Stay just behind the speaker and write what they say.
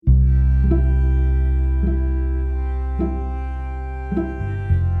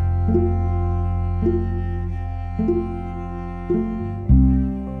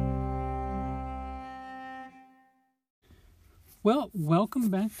welcome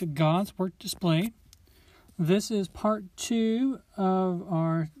back to God's Work Displayed. This is part 2 of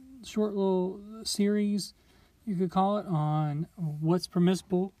our short little series, you could call it, on what's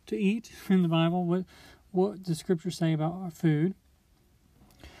permissible to eat in the Bible, what does Scripture say about our food.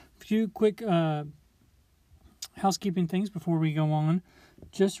 A few quick housekeeping things before we go on.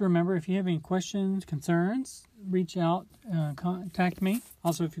 Just remember, if you have any questions, concerns, reach out, contact me.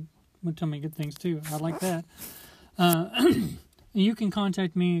 Also, if you want to tell me good things too, I like that. You can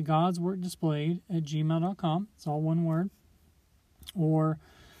contact me at godsworkdisplayed@gmail.com. It's all one word. Or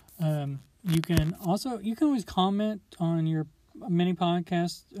you can always comment on your mini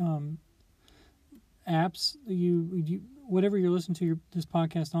podcast apps. You whatever you're listening to this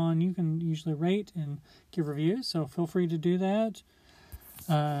podcast on, you can usually rate and give reviews. So feel free to do that.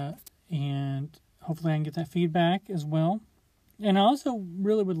 And hopefully I can get that feedback as well. And I also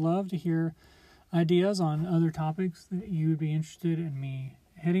really would love to hear ideas on other topics that you would be interested in me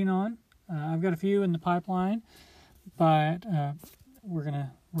hitting on. I've got a few in the pipeline, but we're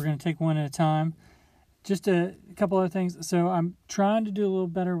gonna take one at a time. Just a couple other things. So I'm trying to do a little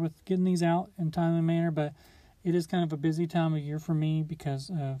better with getting these out in a timely manner, but it is kind of a busy time of year for me because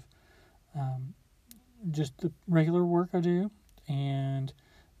of just the regular work I do, and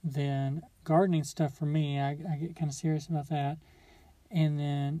then gardening stuff for me. I get kind of serious about that. And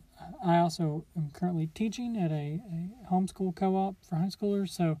then I also am currently teaching at a homeschool co-op for high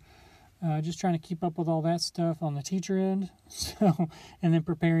schoolers. So just trying to keep up with all that stuff on the teacher end. So, and then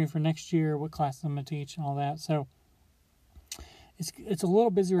preparing for next year, what classes I'm going to teach and all that. So it's a little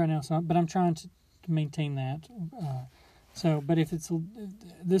busy right now. But I'm trying to maintain that. But if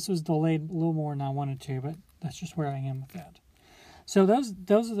this was delayed a little more than I wanted to, but that's just where I am with that. So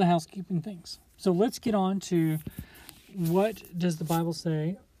those are the housekeeping things. So let's get on to what does the Bible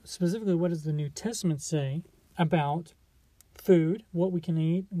say, specifically what does the New Testament say about food, what we can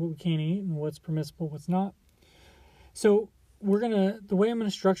eat, what we can't eat, and what's permissible, what's not. So the way I'm going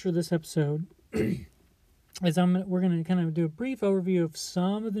to structure this episode is we're going to kind of do a brief overview of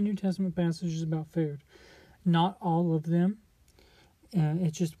some of the New Testament passages about food. Not all of them.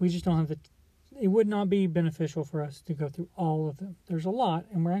 We just don't have it would not be beneficial for us to go through all of them. There's a lot,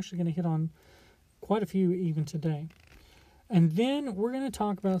 and we're actually going to hit on quite a few even today. And then we're going to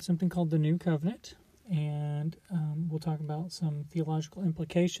talk about something called the New Covenant, and we'll talk about some theological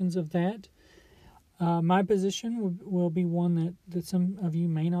implications of that. My position will be one that some of you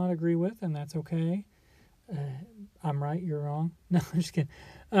may not agree with, and that's okay. I'm right, you're wrong. No, I'm just kidding.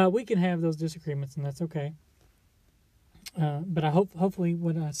 We can have those disagreements, and that's okay. But hopefully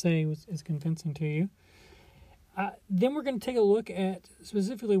what I say is convincing to you. Then we're going to take a look at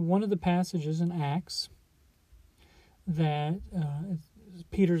specifically one of the passages in Acts that is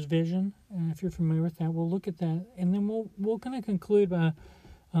Peter's vision. And if you're familiar with that, we'll look at that. And then we'll kind of conclude by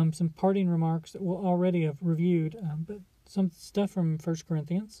some parting remarks that we'll already have reviewed. But some stuff from 1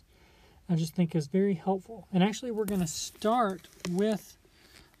 Corinthians I just think is very helpful. And actually we're going to start with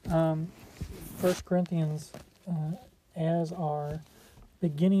 1 Corinthians as our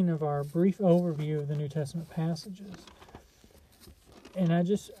beginning of our brief overview of the New Testament passages. And I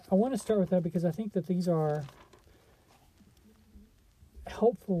want to start with that because I think that these are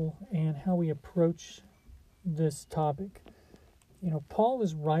helpful in how we approach this topic. Paul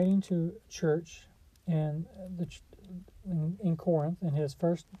is writing to a church in Corinth in his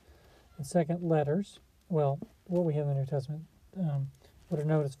first and second letters. Well, what we have in the New Testament, what are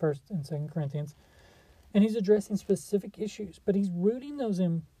known as 1 and 2 Corinthians. And he's addressing specific issues, but he's rooting those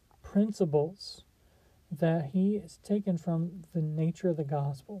in principles that he has taken from the nature of the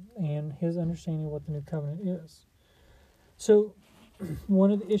gospel and his understanding of what the new covenant is. So,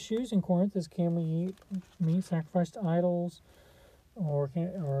 one of the issues in Corinth is, can we eat meat sacrificed to idols, or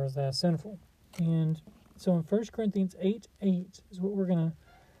is that sinful? And so in 1 Corinthians 8:8 is what we're going to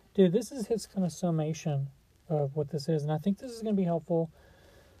do. This is his kind of summation of what this is, and I think this is going to be helpful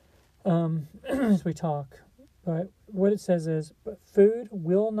as we talk. But what it says is, but food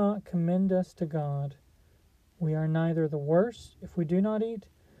will not commend us to God. We are neither the worse if we do not eat,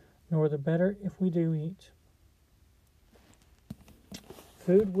 nor the better if we do eat.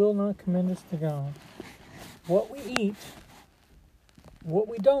 Food will not commend us to God. What we eat, what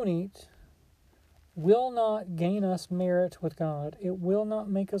we don't eat, will not gain us merit with God. It will not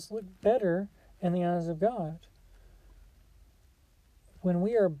make us look better in the eyes of God. When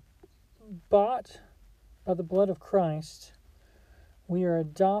we are bought by the blood of Christ, we are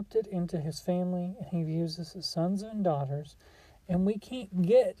adopted into his family, and he views us as sons and daughters, and we can't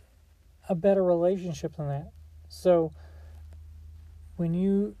get a better relationship than that. So when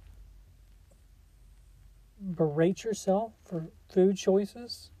you berate yourself for food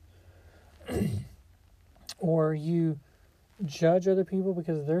choices, or you judge other people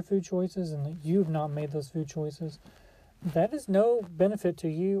because of their food choices and that you've not made those food choices, that is no benefit to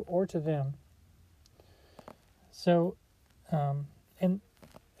you or to them. So, and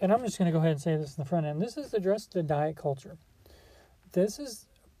I'm just going to go ahead and say this in the front end. This is addressed to diet culture. This is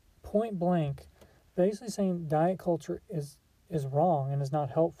point blank basically saying diet culture is wrong and is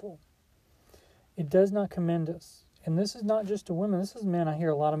not helpful. It does not commend us. And this is not just to women. This is men. I hear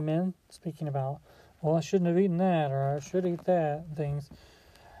a lot of men speaking about, well, I shouldn't have eaten that, or I should eat that, things.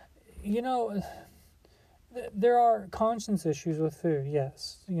 You know, there are conscience issues with food,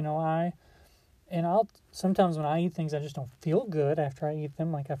 yes. You know, I'll sometimes when I eat things, I just don't feel good after I eat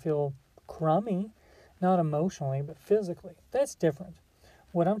them. Like I feel crummy, not emotionally, but physically. That's different.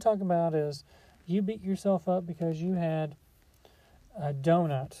 What I'm talking about is you beat yourself up because you had a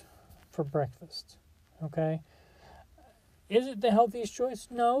donut for breakfast, okay? Is it the healthiest choice?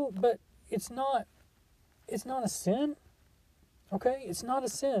 No, but it's not a sin, okay? It's not a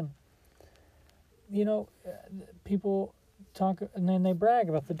sin. You know, people talk and then they brag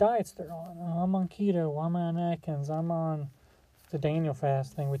about the diets they're on. Oh, I'm on keto, I'm on Atkins, I'm on the Daniel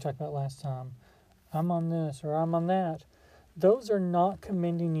fast thing we talked about last time. I'm on this or I'm on that. Those are not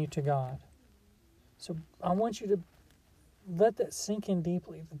commending you to God. So I want you to let that sink in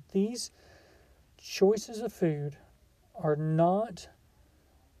deeply. That these choices of food are not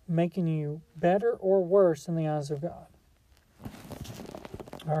making you better or worse in the eyes of God.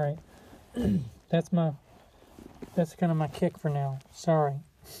 All right. That's kind of my kick for now. Sorry.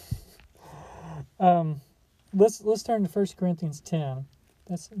 Let's turn to 1 Corinthians 10.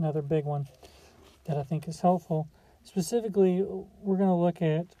 That's another big one that I think is helpful. Specifically, we're going to look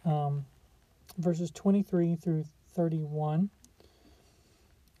at verses 23 through 31.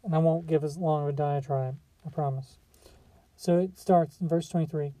 And I won't give as long of a diatribe, I promise. So it starts in verse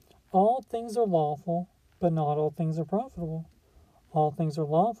 23. All things are lawful, but not all things are profitable. All things are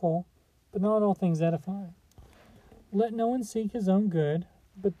lawful, but not all things edify. Let no one seek his own good,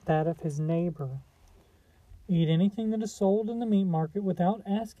 but that of his neighbor. Eat anything that is sold in the meat market without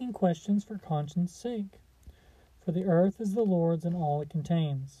asking questions for conscience sake. For the earth is the Lord's and all it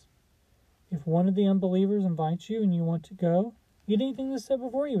contains. If one of the unbelievers invites you and you want to go, eat anything that's set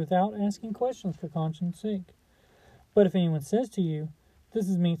before you without asking questions for conscience sake. But if anyone says to you, this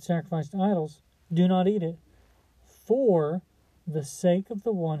is meat sacrificed to idols, do not eat it, for the sake of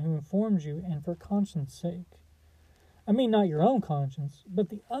the one who informs you and for conscience sake. I mean not your own conscience, but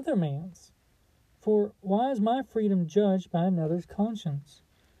the other man's. For why is my freedom judged by another's conscience?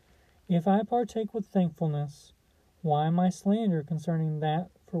 If I partake with thankfulness, why am I slandered concerning that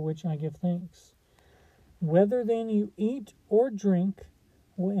for which I give thanks? Whether then you eat or drink,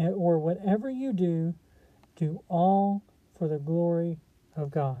 or whatever you do, do all for the glory of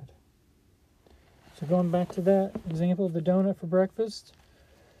God. So going back to that example of the donut for breakfast,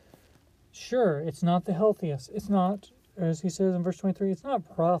 sure, it's not the healthiest. It's not, as he says in verse 23, it's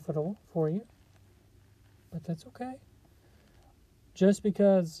not profitable for you. But that's okay. Just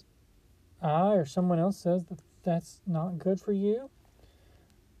because I or someone else says that that's not good for you,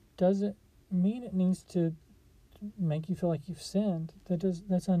 doesn't mean it needs to make you feel like you've sinned.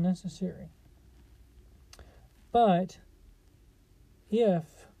 That's unnecessary. But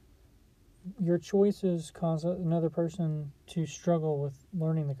if your choices cause another person to struggle with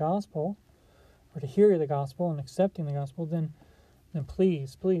learning the gospel, or to hear the gospel and accepting the gospel, then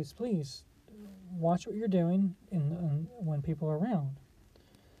please watch what you're doing when people are around.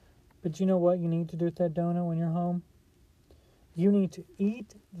 But you know what you need to do with that donut when you're home? You need to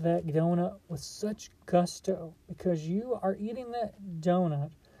eat that donut with such gusto, because you are eating that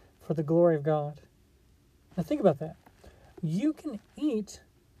donut for the glory of God. Now think about that. You can eat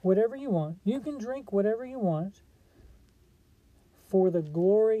whatever you want. You can drink whatever you want for the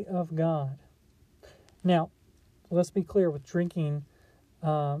glory of God. Now, let's be clear with drinking,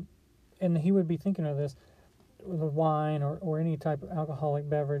 and he would be thinking of this, with wine or any type of alcoholic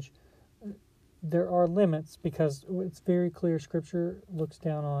beverage. There are limits, because it's very clear Scripture looks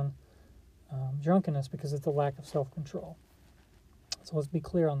down on drunkenness because it's a lack of self-control. So let's be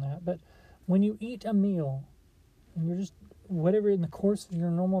clear on that. But when you eat a meal, and you're just, whatever in the course of your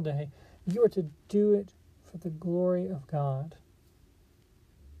normal day, you are to do it for the glory of God.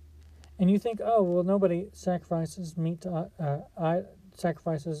 And you think, oh, well, nobody sacrifices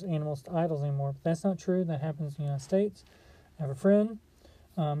sacrifices animals to idols anymore. But that's not true. That happens in the United States. I have a friend.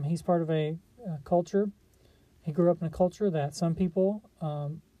 He's part of a culture. He grew up in a culture that some people,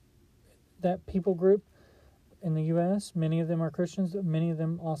 that people group in the U.S., many of them are Christians. Many of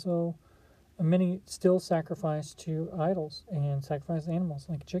them also many still sacrifice to idols and sacrifice animals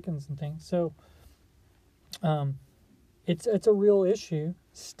like chickens and things. So it's a real issue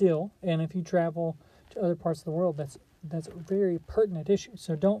still, and if you travel to other parts of the world, that's a very pertinent issue.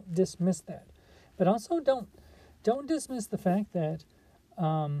 So don't dismiss that, but also don't dismiss the fact that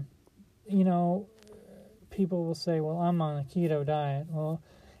people will say, well, I'm on a keto diet. Well,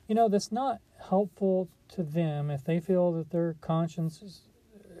 that's not helpful to them if they feel that their conscience is,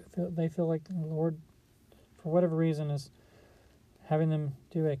 they feel like the Lord, for whatever reason, is having them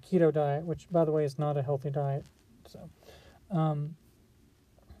do a keto diet, which, by the way, is not a healthy diet. So,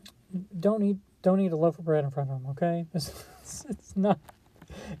 don't eat a loaf of bread in front of them. Okay, it's not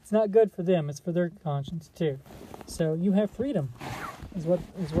good for them. It's for their conscience too. So you have freedom, is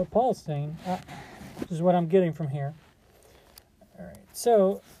what Paul's saying. This is what I'm getting from here. All right.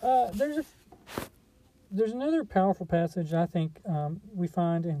 So there's another powerful passage I think we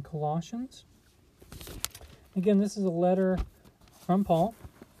find in Colossians. Again, this is a letter from Paul.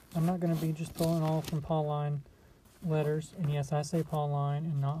 I'm not going to be just pulling all from Pauline letters. And yes, I say Pauline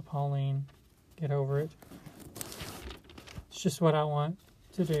and not Pauline. Get over it. It's just what I want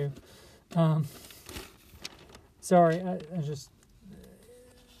to do. Sorry, I just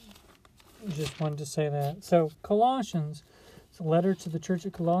wanted to say that. So Colossians, it's a letter to the church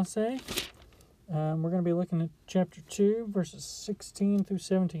at Colossae. We're going to be looking at chapter 2, verses 16 through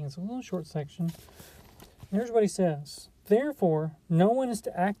 17. It's a little short section. Here's what he says. Therefore, no one is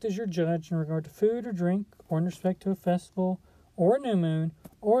to act as your judge in regard to food or drink, or in respect to a festival, or a new moon,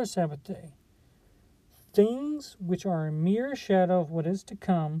 or a Sabbath day. Things which are a mere shadow of what is to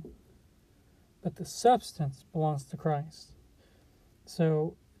come, but the substance belongs to Christ.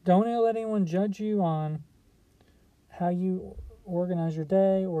 So don't let anyone judge you on how you organize your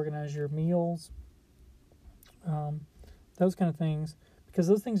day, organize your meals, those kind of things, because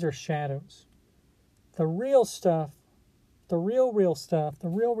those things are shadows. The real stuff, the real stuff, the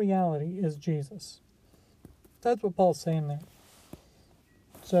real reality is Jesus. That's what Paul's saying there.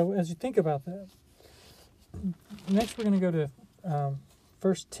 So as you think about that, next we're going to go to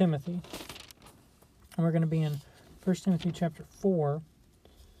 1 Timothy. And we're going to be in 1 Timothy chapter 4.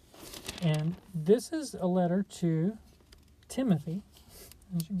 And this is a letter to Timothy,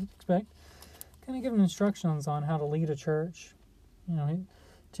 as you would expect. Kind of giving instructions on how to lead a church.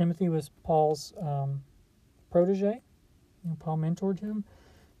 Timothy was Paul's protege. Paul mentored him.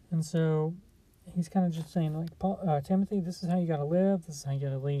 And so he's kind of just saying, like, Timothy, this is how you got to live. This is how you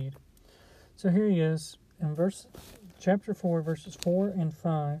got to lead. So here he is in chapter 4, verses 4 and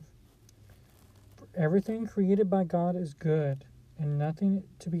 5. For everything created by God is good, and nothing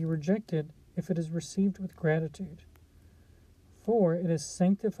to be rejected if it is received with gratitude. For it is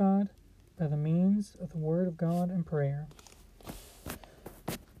sanctified by the means of the word of God and prayer.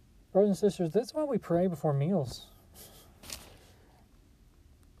 Brothers and sisters, that's why we pray before meals.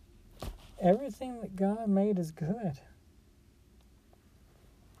 Everything that God made is good.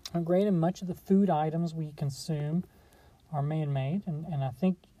 Granted, much of the food items we consume are man-made, and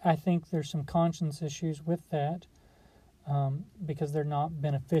I think there's some conscience issues with that because they're not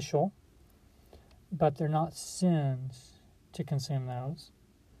beneficial, but they're not sins to consume those.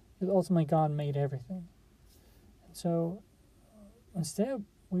 Because ultimately, God made everything. And so, instead,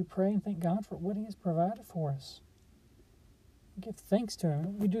 we pray and thank God for what He has provided for us. We give thanks to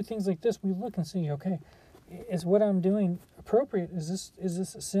Him. We do things like this. We look and see, okay, is what I'm doing appropriate? Is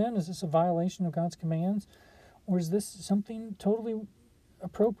this a sin? Is this a violation of God's commands? Or is this something totally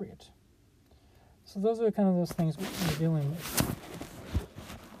appropriate? So those are kind of those things we're dealing with.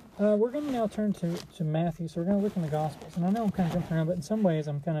 We're going to now turn to Matthew. So we're going to look in the Gospels. And I know I'm kind of jumping around, but in some ways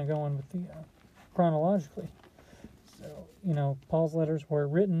I'm kind of going with the chronologically. So, Paul's letters were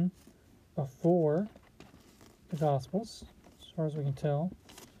written before the Gospels, as far as we can tell.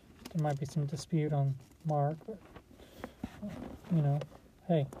 There might be some dispute on Mark, but,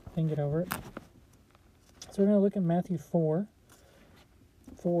 hey, they can get over it. So we're going to look at Matthew 4.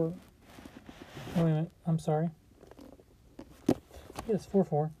 Oh, wait a minute. I'm sorry. Yes,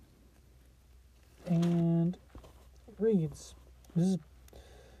 4:4. And it reads,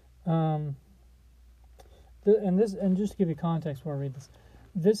 and just to give you context before I read this,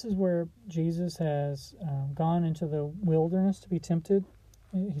 this is where Jesus has gone into the wilderness to be tempted.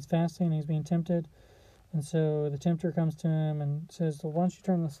 He's fasting, he's being tempted, and so the tempter comes to him and says, well, why don't you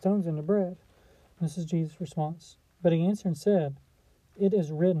turn the stones into bread? And this is Jesus' response. But he answered and said, it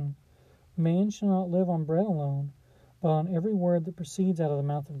is written, man shall not live on bread alone, but on every word that proceeds out of the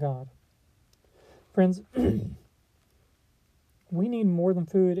mouth of God. Friends, we need more than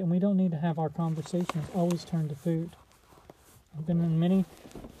food, and we don't need to have our conversations always turn to food. I've been in many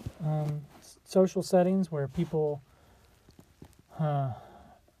social settings where people, all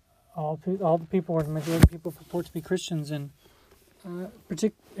the people, or the majority of people, purport to be Christians, and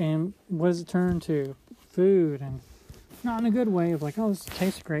and what does it turn to? Food, and not in a good way of like, oh, this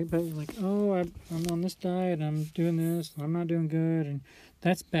tastes great, but like, oh, I'm on this diet, and I'm doing this, and I'm not doing good, and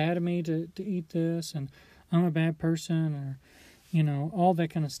that's bad of me to eat this, and I'm a bad person, or all that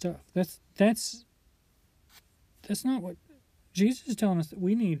kind of stuff. That's not what Jesus is telling us. That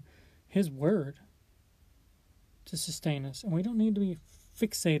we need His Word to sustain us, and we don't need to be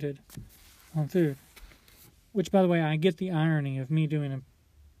fixated on food. Which, by the way, I get the irony of me doing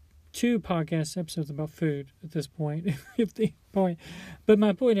 2 podcast episodes about food at this point. But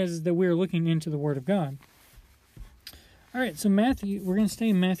my point is that we're looking into the Word of God. All right, so Matthew, we're going to stay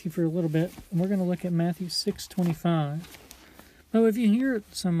in Matthew for a little bit, and we're going to look at Matthew 6:25. Oh, if you hear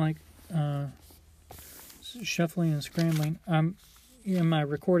some shuffling and scrambling, I'm in my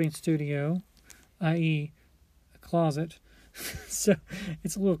recording studio, i.e. a closet, so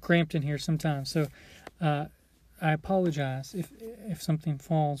it's a little cramped in here sometimes. So I apologize if something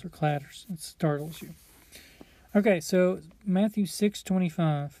falls or clatters and startles you. Okay, so Matthew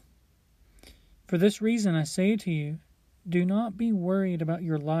 6:25. For this reason I say to you, do not be worried about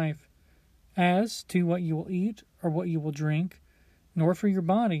your life as to what you will eat or what you will drink, nor for your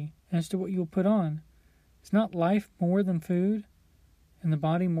body as to what you will put on. Is not life more than food, and the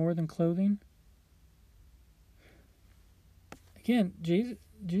body more than clothing? Again, Jesus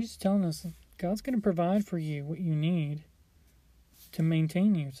is telling us God's going to provide for you what you need to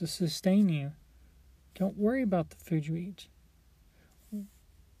maintain you, to sustain you. Don't worry about the food you eat.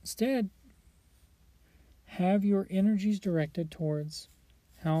 Instead, have your energies directed towards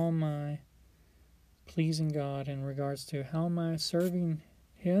how am I pleasing God in regards to how am I serving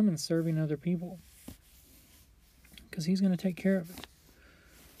Him and serving other people. Because He's going to take care of it.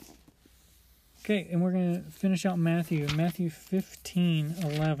 Okay, and we're going to finish out Matthew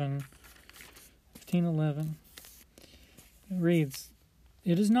 15:11. 15:11. It reads,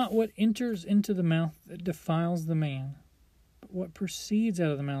 it is not what enters into the mouth that defiles the man, but what proceeds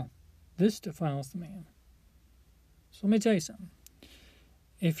out of the mouth, this defiles the man. So let me tell you something.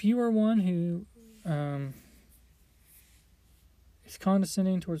 If you are one who is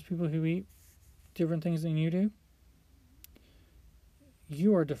condescending towards people who eat different things than you do,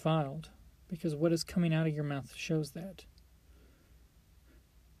 you are defiled, because what is coming out of your mouth shows that.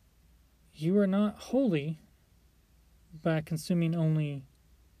 You are not holy by consuming only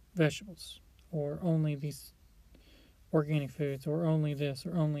vegetables, or only these organic foods, or only this,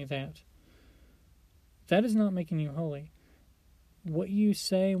 or only that. That is not making you holy. What you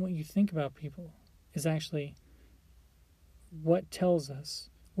say and what you think about people is actually what tells us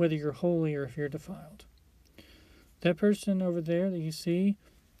whether you're holy or if you're defiled. That person over there that you see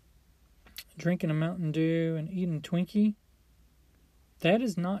drinking a Mountain Dew and eating a Twinkie, that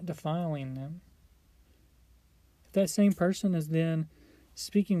is not defiling them. If that same person is then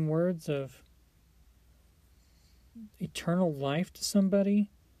speaking words of eternal life to somebody,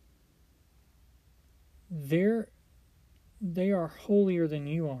 they are holier than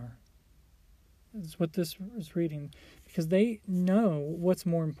you are. That's what this is reading. Because they know what's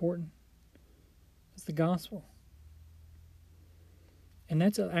more important. It's the gospel. And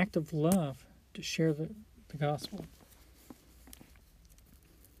that's an act of love to share the gospel.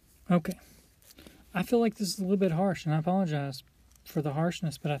 Okay. I feel like this is a little bit harsh, and I apologize for the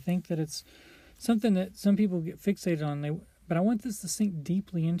harshness, but I think that it's something that some people get fixated on. But I want this to sink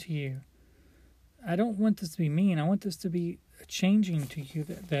deeply into you. I don't want this to be mean. I want this to be changing to you,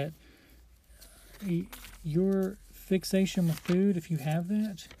 that your fixation with food, if you have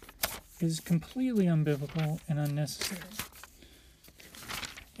that, is completely unbiblical and unnecessary.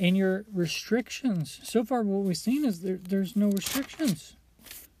 And your restrictions, so far what we've seen is there's no restrictions.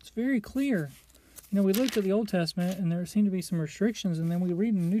 It's very clear. We looked at the Old Testament and there seemed to be some restrictions, and then we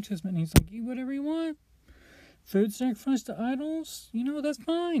read in the New Testament and He's like, eat whatever you want. Food sacrificed to idols, that's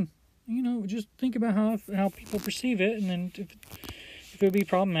fine. Just think about how people perceive it, and then if it would be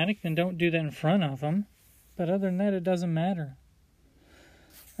problematic, then don't do that in front of them. But other than that, it doesn't matter.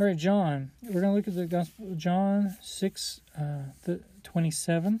 All right, John. We're going to look at the Gospel of John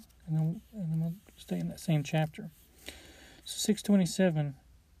 6:27, and then we'll stay in that same chapter. So 6:27.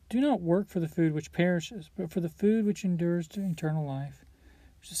 Do not work for the food which perishes, but for the food which endures to eternal life,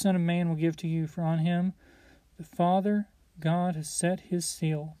 which the Son of Man will give to you, for on Him the Father, God, has set His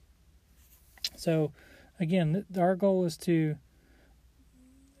seal. So, again, our goal is to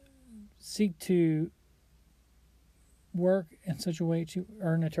seek to work in such a way to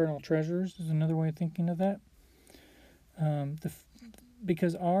earn eternal treasures, is another way of thinking of that.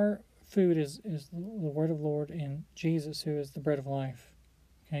 Because our food is the word of the Lord, and Jesus, who is the bread of life.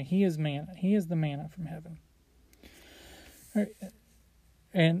 Okay, He is manna. He is the manna from heaven. All right.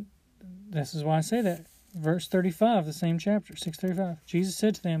 And this is why I say that. Verse 35, the same chapter, 6:35. Jesus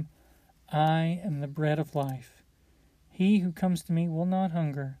said to them, I am the bread of life. He who comes to me will not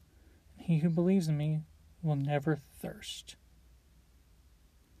hunger. He who believes in me will never thirst.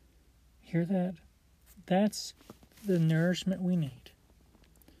 Hear that? That's the nourishment we need.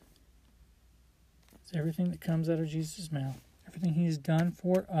 It's everything that comes out of Jesus' mouth. Everything He has done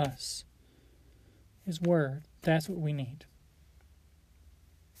for us. His word. That's what we need.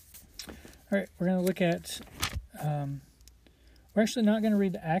 All right, we're going to look at... we're actually not going to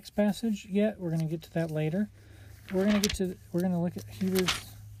read the Acts passage yet. We're going to get to that later. We're going to look at Hebrews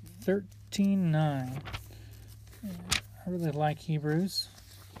 13:9. I really like Hebrews.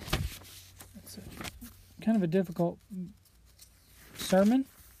 It's kind of a difficult sermon,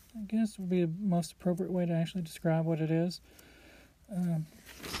 I guess would be the most appropriate way to actually describe what it is.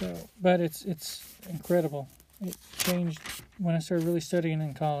 But it's incredible. It changed when I started really studying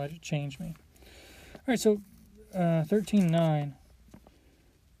in college. It changed me. All right, so 13:9.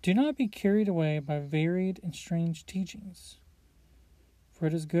 Do not be carried away by varied and strange teachings, for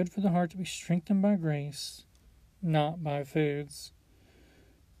it is good for the heart to be strengthened by grace, not by foods,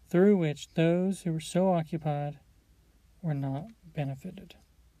 through which those who were so occupied were not benefited.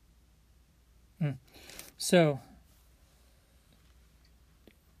 So,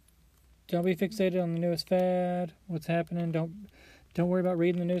 don't be fixated on the newest fad, what's happening. Don't worry about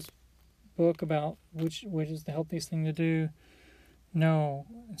reading the newest book about which is the healthiest thing to do. No,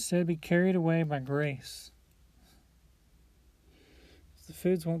 instead be carried away by grace. The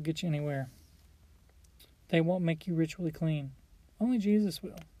foods won't get you anywhere. They won't make you ritually clean. Only Jesus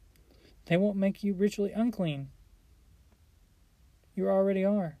will. They won't make you ritually unclean. You already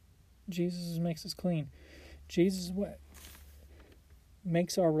are. Jesus makes us clean. Jesus is what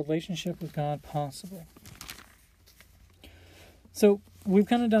makes our relationship with God possible. So we've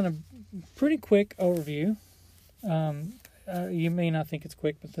kind of done a pretty quick overview. You may not think it's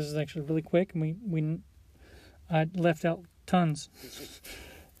quick, but this is actually really quick, and I left out tons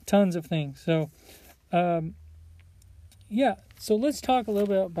of things. So, so let's talk a little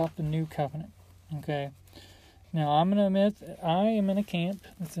bit about the new covenant. Okay. Now, I'm going to admit that I am in a camp.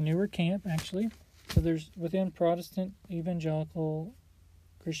 It's a newer camp, actually. So there's, within Protestant evangelical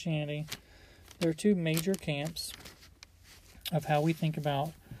Christianity, there are two major camps of how we think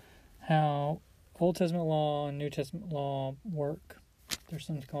about how Old Testament law and New Testament law work. There's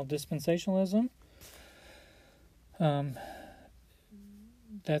something called dispensationalism.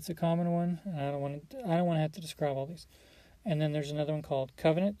 That's a common one. I don't want to have to describe all these. And then there's another one called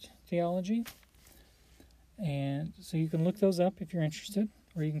covenant theology. And so you can look those up if you're interested,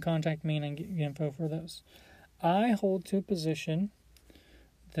 or you can contact me and I can get you info for those. I hold to a position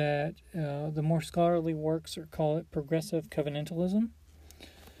that the more scholarly works call it progressive covenantalism.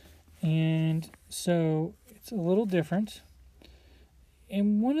 And so it's a little different.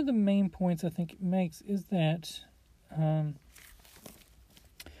 And one of the main points I think it makes is that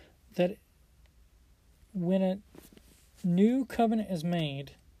that when a new covenant is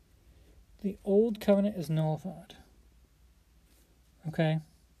made, the old covenant is nullified. Okay?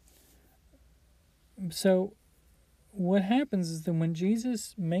 So what happens is that when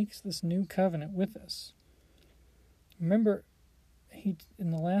Jesus makes this new covenant with us, remember, he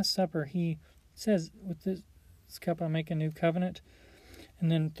in the Last Supper, he says, with this cup I make a new covenant.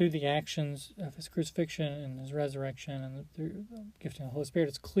 And then through the actions of his crucifixion and his resurrection and through the gifting of the Holy Spirit,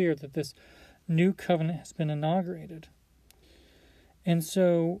 it's clear that this new covenant has been inaugurated. And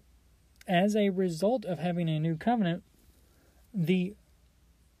so, as a result of having a new covenant, the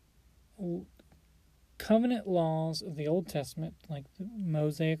covenant laws of the Old Testament, like the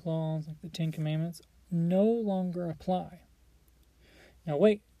Mosaic laws, like the Ten Commandments, no longer apply. Now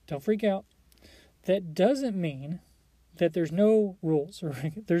wait, don't freak out. That doesn't mean that there's no rules or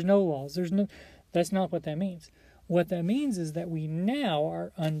there's no laws. That's not what that means. What that means is that we now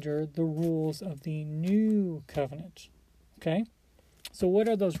are under the rules of the new covenant. Okay? So what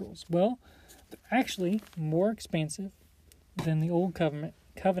are those rules? Well, they're actually more expansive than the old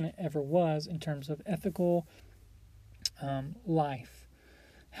covenant ever was in terms of ethical life,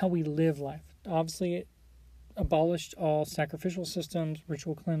 how we live life. Obviously, it abolished all sacrificial systems,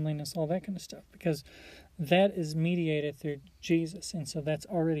 ritual cleanliness, all that kind of stuff, because that is mediated through Jesus, and so that's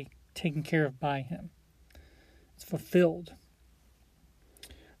already taken care of by him. It's fulfilled.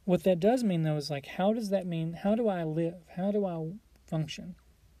 What that does mean, though, is like, how does that mean? How do I live? How do I function?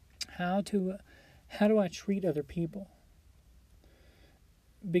 How do I treat other people?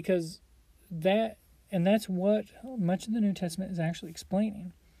 because that's what much of the New Testament is actually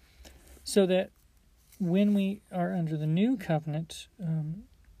explaining. So that when we are under the new covenant,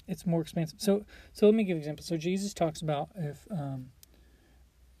 it's more expansive. So let me give an example. So Jesus talks about if,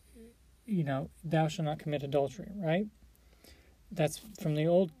 thou shalt not commit adultery, right? That's from the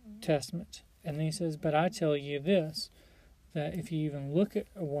Old Testament. And then he says, but I tell you this, that if you even look at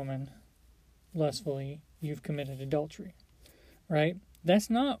a woman lustfully, you've committed adultery, right? That's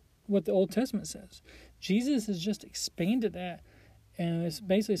not what the Old Testament says. Jesus has just expanded that, and it's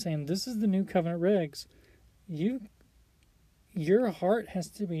basically saying this is the new covenant regs. Your heart has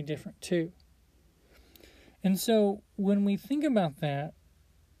to be different too. And so when we think about that,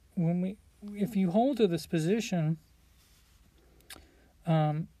 if you hold to this position,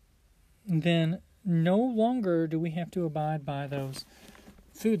 then no longer do we have to abide by those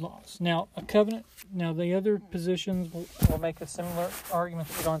food laws. Now, the other positions will make a similar argument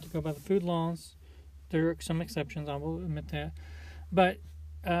that we don't have to go by the food laws. There are some exceptions, I will admit that. But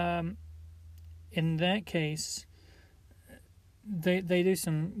in that case, they do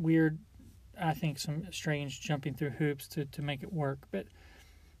some weird, I think some strange jumping through hoops to make it work. But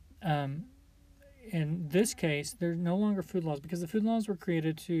in this case, there's no longer food laws, because the food laws were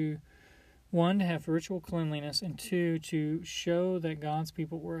created to, one, to have ritual cleanliness, and two, to show that God's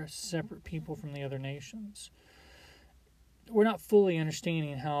people were a separate people from the other nations. We're not fully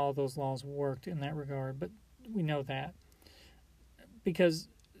understanding how all those laws worked in that regard, but we know that. Because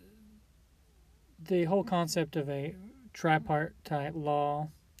the whole concept of a tripartite law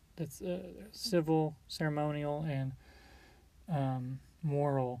that's civil, ceremonial, and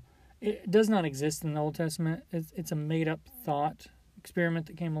moral, it does not exist in the Old Testament. It's a made-up thought experiment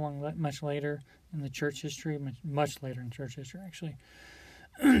that came along much later in the church history, much later in church history, actually.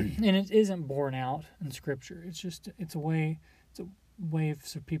 And it isn't borne out in Scripture. It's a way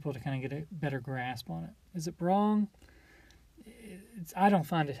for people to kind of get a better grasp on it. Is it wrong? I don't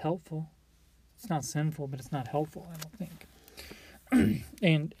find it helpful. It's not sinful, but it's not helpful, I don't think.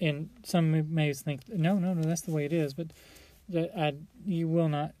 and some may think, no, that's the way it is, but you will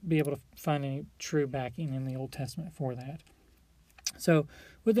not be able to find any true backing in the Old Testament for that. So,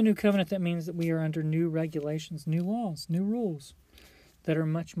 with the new covenant, that means that we are under new regulations, new laws, new rules that are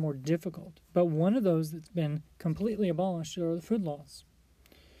much more difficult. But one of those that's been completely abolished are the food laws.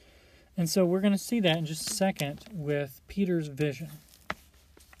 And so we're going to see that in just a second with Peter's vision.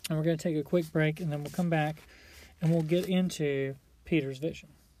 And we're going to take a quick break, and then we'll come back and we'll get into Peter's vision.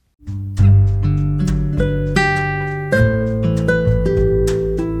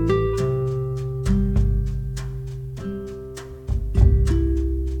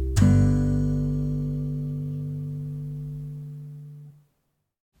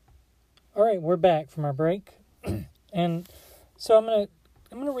 All right, we're back from our break, and so I'm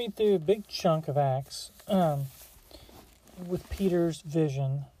gonna read through a big chunk of Acts with Peter's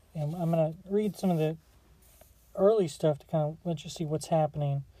vision, and I'm gonna read some of the early stuff to kind of let you see what's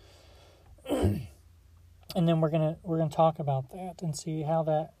happening, and then we're gonna talk about that and see how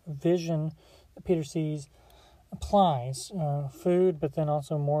that vision that Peter sees applies food, but then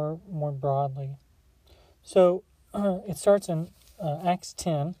also more broadly. So it starts in Acts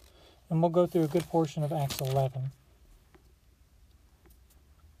 10. And we'll go through a good portion of Acts 11.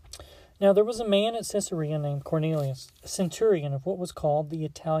 Now there was a man at Caesarea named Cornelius, a centurion of what was called the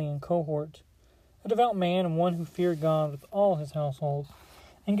Italian cohort, a devout man and one who feared God with all his household,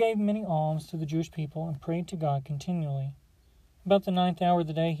 and gave many alms to the Jewish people and prayed to God continually. About the 9th hour of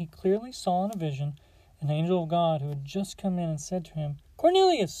the day he clearly saw in a vision an angel of God who had just come in and said to him,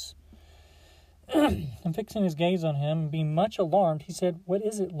 "Cornelius!" And fixing his gaze on him and being much alarmed, he said, "What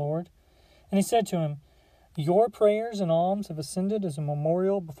is it, Lord?" And he said to him, "Your prayers and alms have ascended as a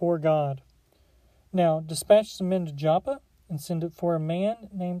memorial before God. Now dispatch some men to Joppa and send it for a man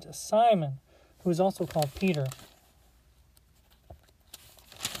named Simon, who is also called Peter.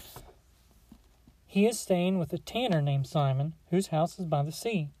 He is staying with a tanner named Simon, whose house is by the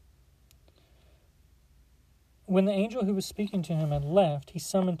sea." When the angel who was speaking to him had left, he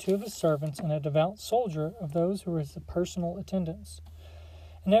summoned 2 of his servants and a devout soldier of those who were his personal attendants.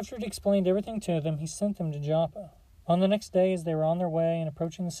 And after he had explained everything to them, he sent them to Joppa. On the next day, as they were on their way and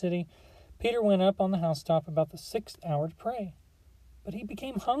approaching the city, Peter went up on the housetop about the 6th hour to pray. But he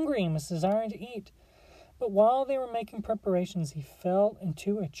became hungry and was desiring to eat. But while they were making preparations, he fell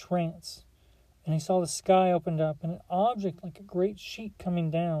into a trance. And he saw the sky opened up, and an object like a great sheet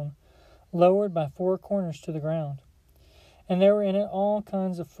coming down, lowered by 4 corners to the ground. And there were in it all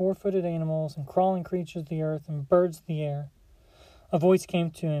kinds of 4-footed animals and crawling creatures of the earth and birds of the air. A voice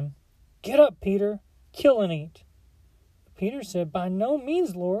came to him, "Get up, Peter, kill and eat." Peter said, "By no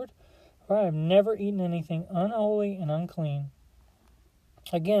means, Lord, for I have never eaten anything unholy and unclean."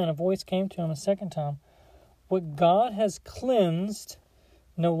 Again, a voice came to him a second time. "What God has cleansed,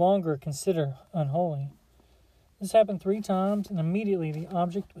 no longer consider unholy." This happened 3 times, and immediately the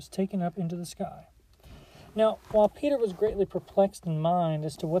object was taken up into the sky. Now, while Peter was greatly perplexed in mind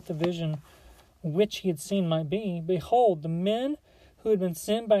as to what the vision which he had seen might be, behold, the men who had been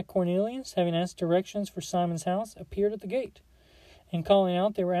sent by Cornelius, having asked directions for Simon's house, appeared at the gate. And calling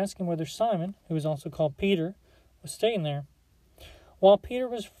out, they were asking whether Simon, who was also called Peter, was staying there. While Peter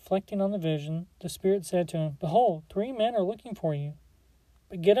was reflecting on the vision, the Spirit said to him, "Behold, 3 men are looking for you.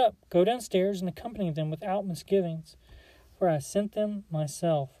 But get up, go downstairs, and accompany them without misgivings, for I sent them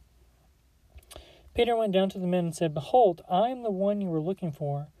myself." Peter went down to the men and said, "Behold, I am the one you were looking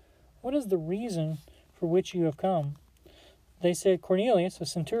for. What is the reason for which you have come?" They said, "Cornelius, a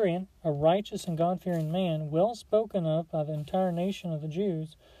centurion, a righteous and God-fearing man, well spoken of by the entire nation of the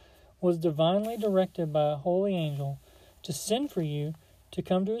Jews, was divinely directed by a holy angel to send for you to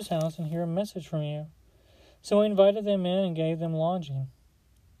come to his house and hear a message from you. So he invited them in and gave them lodging.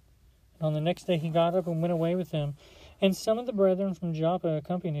 And on the next day he got up and went away with them, and some of the brethren from Joppa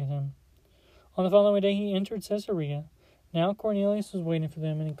accompanied him. On the following day he entered Caesarea. Now Cornelius was waiting for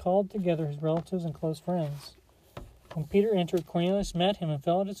them, and he called together his relatives and close friends. When Peter entered, Cornelius met him and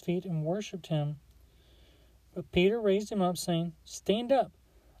fell at his feet and worshipped him. But Peter raised him up, saying, "Stand up,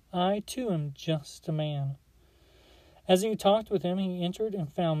 I too am just a man." As he talked with him, he entered and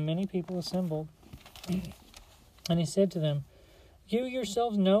found many people assembled. And he said to them, "You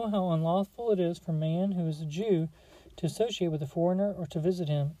yourselves know how unlawful it is for a man who is a Jew to associate with a foreigner or to visit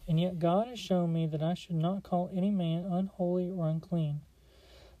him, and yet God has shown me that I should not call any man unholy or unclean.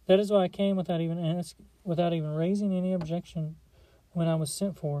 That is why I came without even raising any objection when I was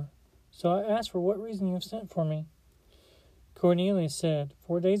sent for. So I asked, for what reason you have sent for me?" Cornelius said,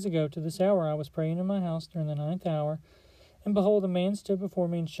 4 days ago to this hour I was praying in my house during the 9th hour, and behold, a man stood before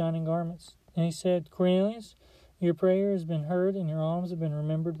me in shining garments. And he said, "Cornelius, your prayer has been heard, and your alms have been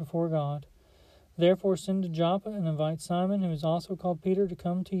remembered before God. Therefore send to Joppa and invite Simon, who is also called Peter, to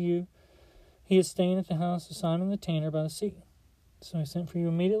come to you. He is staying at the house of Simon the tanner by the sea." So I sent for you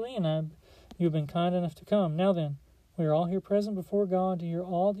immediately, and you have been kind enough to come. Now then, we are all here present before God to hear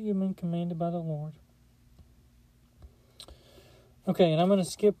all that you have been commanded by the Lord. Okay, and I'm going to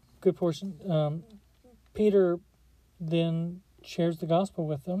skip a good portion. Peter then shares the gospel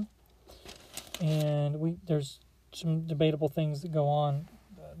with them, and there's some debatable things that go on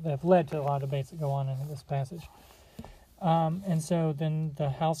that have led to a lot of debates that go on in this passage. And so then the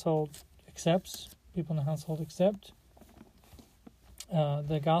household people in the household accept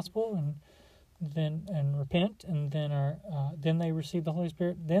the gospel and repent, and then they receive the Holy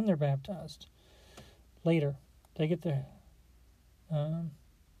Spirit. Then they're baptized. Later, they get the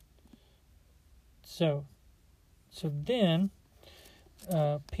so then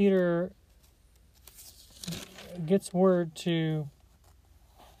Peter gets word to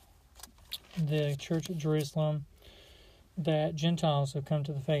the church at Jerusalem that Gentiles have come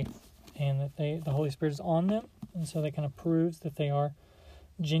to the faith, and that the Holy Spirit is on them, and so that kind of proves that they are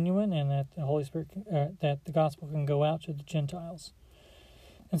genuine, and that the Holy Spirit, that the gospel can go out to the Gentiles.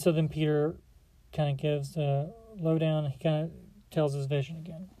 And so then Peter kind of gives the lowdown, and he kind of tells his vision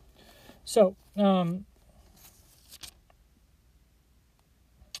again. So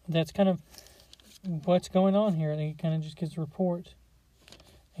that's kind of what's going on here. He kind of just gives a report,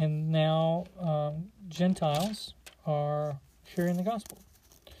 and now Gentiles are hearing the gospel.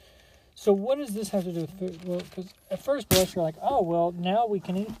 So what does this have to do with food? Well, because at first blush you're like, oh, well, now we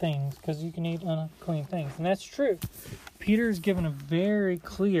can eat things because you can eat unclean things. And that's true. Peter's given a very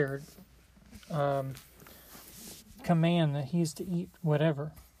clear command that he's to eat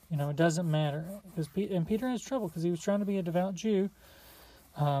whatever. It doesn't matter. And Peter has trouble because he was trying to be a devout Jew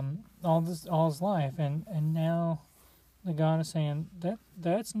all his life. And now the God is saying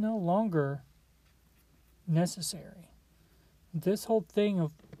that's no longer necessary. This whole thing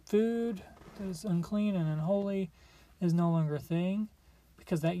of food that is unclean and unholy is no longer a thing,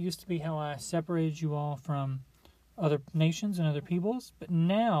 because that used to be how I separated you all from other nations and other peoples. But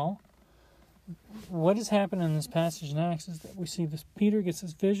now, what has happened in this passage in Acts is that we see this Peter gets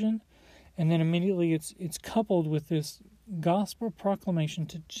this vision, and then immediately it's coupled with this gospel proclamation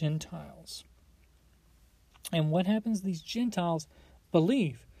to Gentiles. And what happens? These Gentiles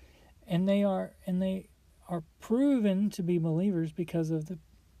believe, and they are proven to be believers because of the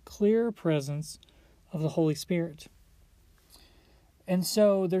clear presence of the Holy Spirit. And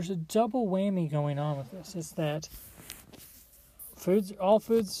so there's a double whammy going on with this. It's that all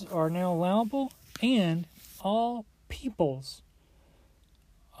foods are now allowable, and all peoples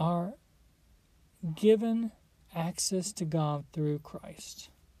are given access to God through Christ.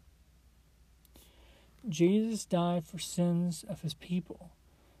 Jesus died for sins of his people,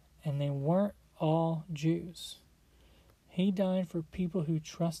 and they weren't all Jews. He died for people who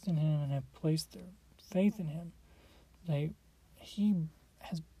trust in him and have placed their faith in him. He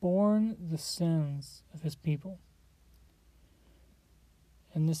has borne the sins of his people.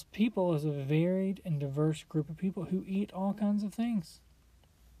 And this people is a varied and diverse group of people who eat all kinds of things.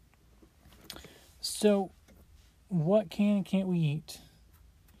 So, what can and can't we eat?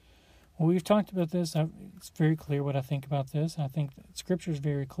 Well, we've talked about this. It's very clear what I think about this. I think that Scripture is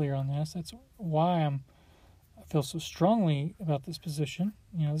very clear on this. That's why I feel so strongly about this position.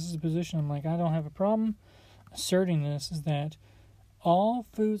 This is a position I'm like, I don't have a problem asserting this, is that all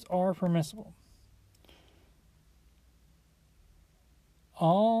foods are permissible.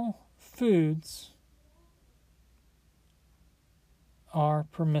 All foods are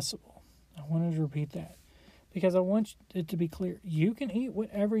permissible. I wanted to repeat that because I want it to be clear. You can eat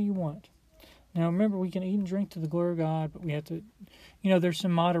whatever you want. Now, remember, we can eat and drink to the glory of God, but we have to, there's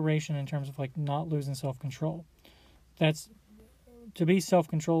some moderation in terms of like not losing self-control. That's, to be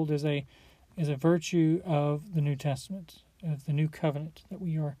self-controlled is a virtue of the New Testament, of the New Covenant, that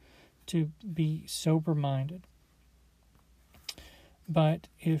we are to be sober-minded. But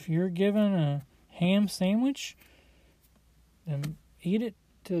if you're given a ham sandwich, then eat it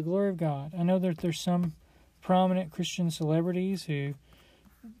to the glory of God. I know that there's some prominent Christian celebrities who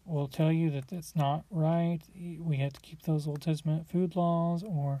will tell you that that's not right. We have to keep those Old Testament food laws,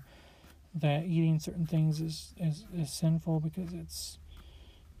 or that eating certain things is sinful because it's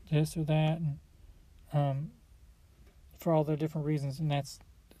this or that, and for all the different reasons, and it's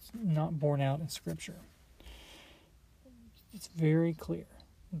not borne out in Scripture. It's very clear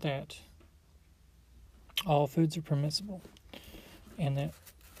that all foods are permissible, and that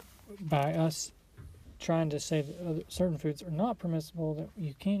by us trying to say that certain foods are not permissible, that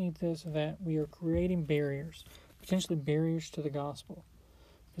you can't eat this or that, we are creating barriers, potentially barriers to the gospel,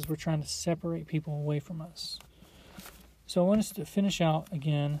 because we're trying to separate people away from us. So I want us to finish out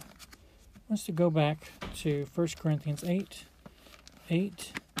again. I want us to go back to 1 Corinthians 8,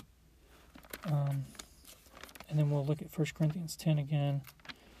 and then we'll look at 1 Corinthians 10 again.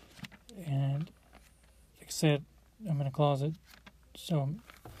 And like I said, I'm in a closet, so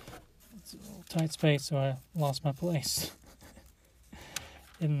it's a little tight space, so I lost my place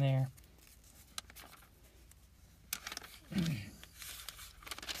in there.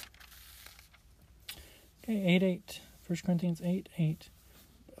 Okay, 8:8. 1 Corinthians 8:8.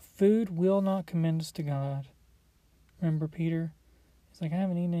 Food will not commend us to God. Remember Peter? He's like, I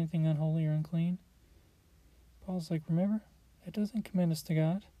haven't eaten anything unholy or unclean. Paul's like, remember? That doesn't commend us to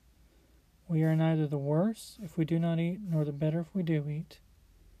God. We are neither the worse if we do not eat, nor the better if we do eat.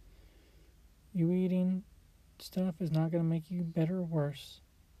 You eating stuff is not going to make you better or worse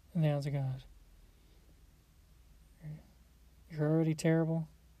in the eyes of God. You're already terrible.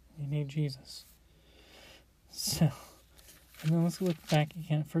 You need Jesus. So, and then let's look back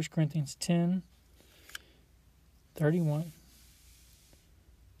again at 1 Corinthians 10:31.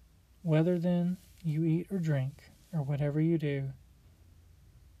 Whether then you eat or drink, or whatever you do,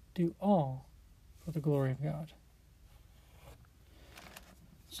 do all for the glory of God.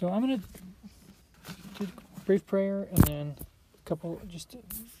 So I'm going to do a brief prayer and then a couple, just a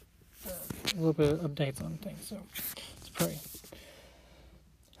little bit of updates on things. So let's pray.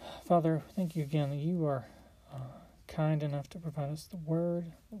 Father, thank you again that you are kind enough to provide us the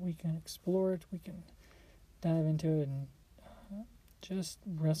Word, that we can explore it, we can dive into it and just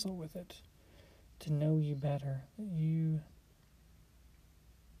wrestle with it, to know you better. That you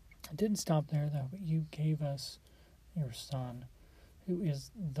didn't stop there, though, but you gave us your Son, who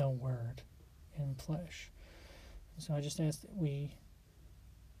is the Word in flesh. And so I just ask that we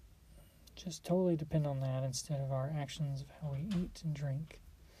just totally depend on that instead of our actions of how we eat and drink,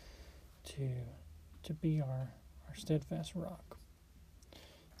 to be our steadfast rock.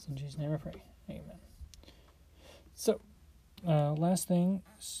 It's in Jesus' name I pray. Amen. So, last thing.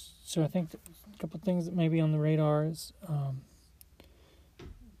 So I think a couple of things that may be on the radar is,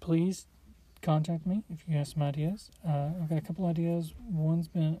 please contact me if you have some ideas. I've got a couple ideas. One's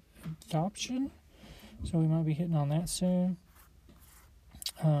been adoption, so we might be hitting on that soon.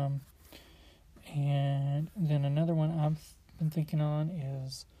 And then another one I've been thinking on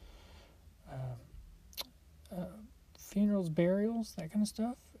is funerals, burials, that kind of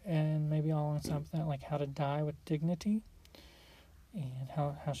stuff, and maybe alongside of that, like how to die with dignity, and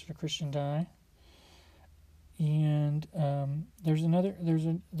how should a Christian die. And there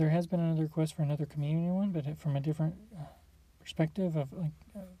has been another request for another communion one, but from a different perspective of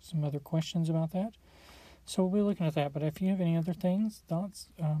some other questions about that. So we'll be looking at that. But if you have any other thoughts,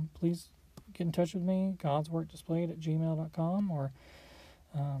 please get in touch with me, godsworkdisplayed@gmail.com, or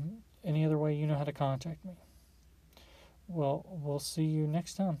any other way you know how to contact me. Well, we'll see you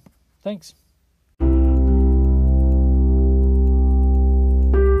next time. Thanks.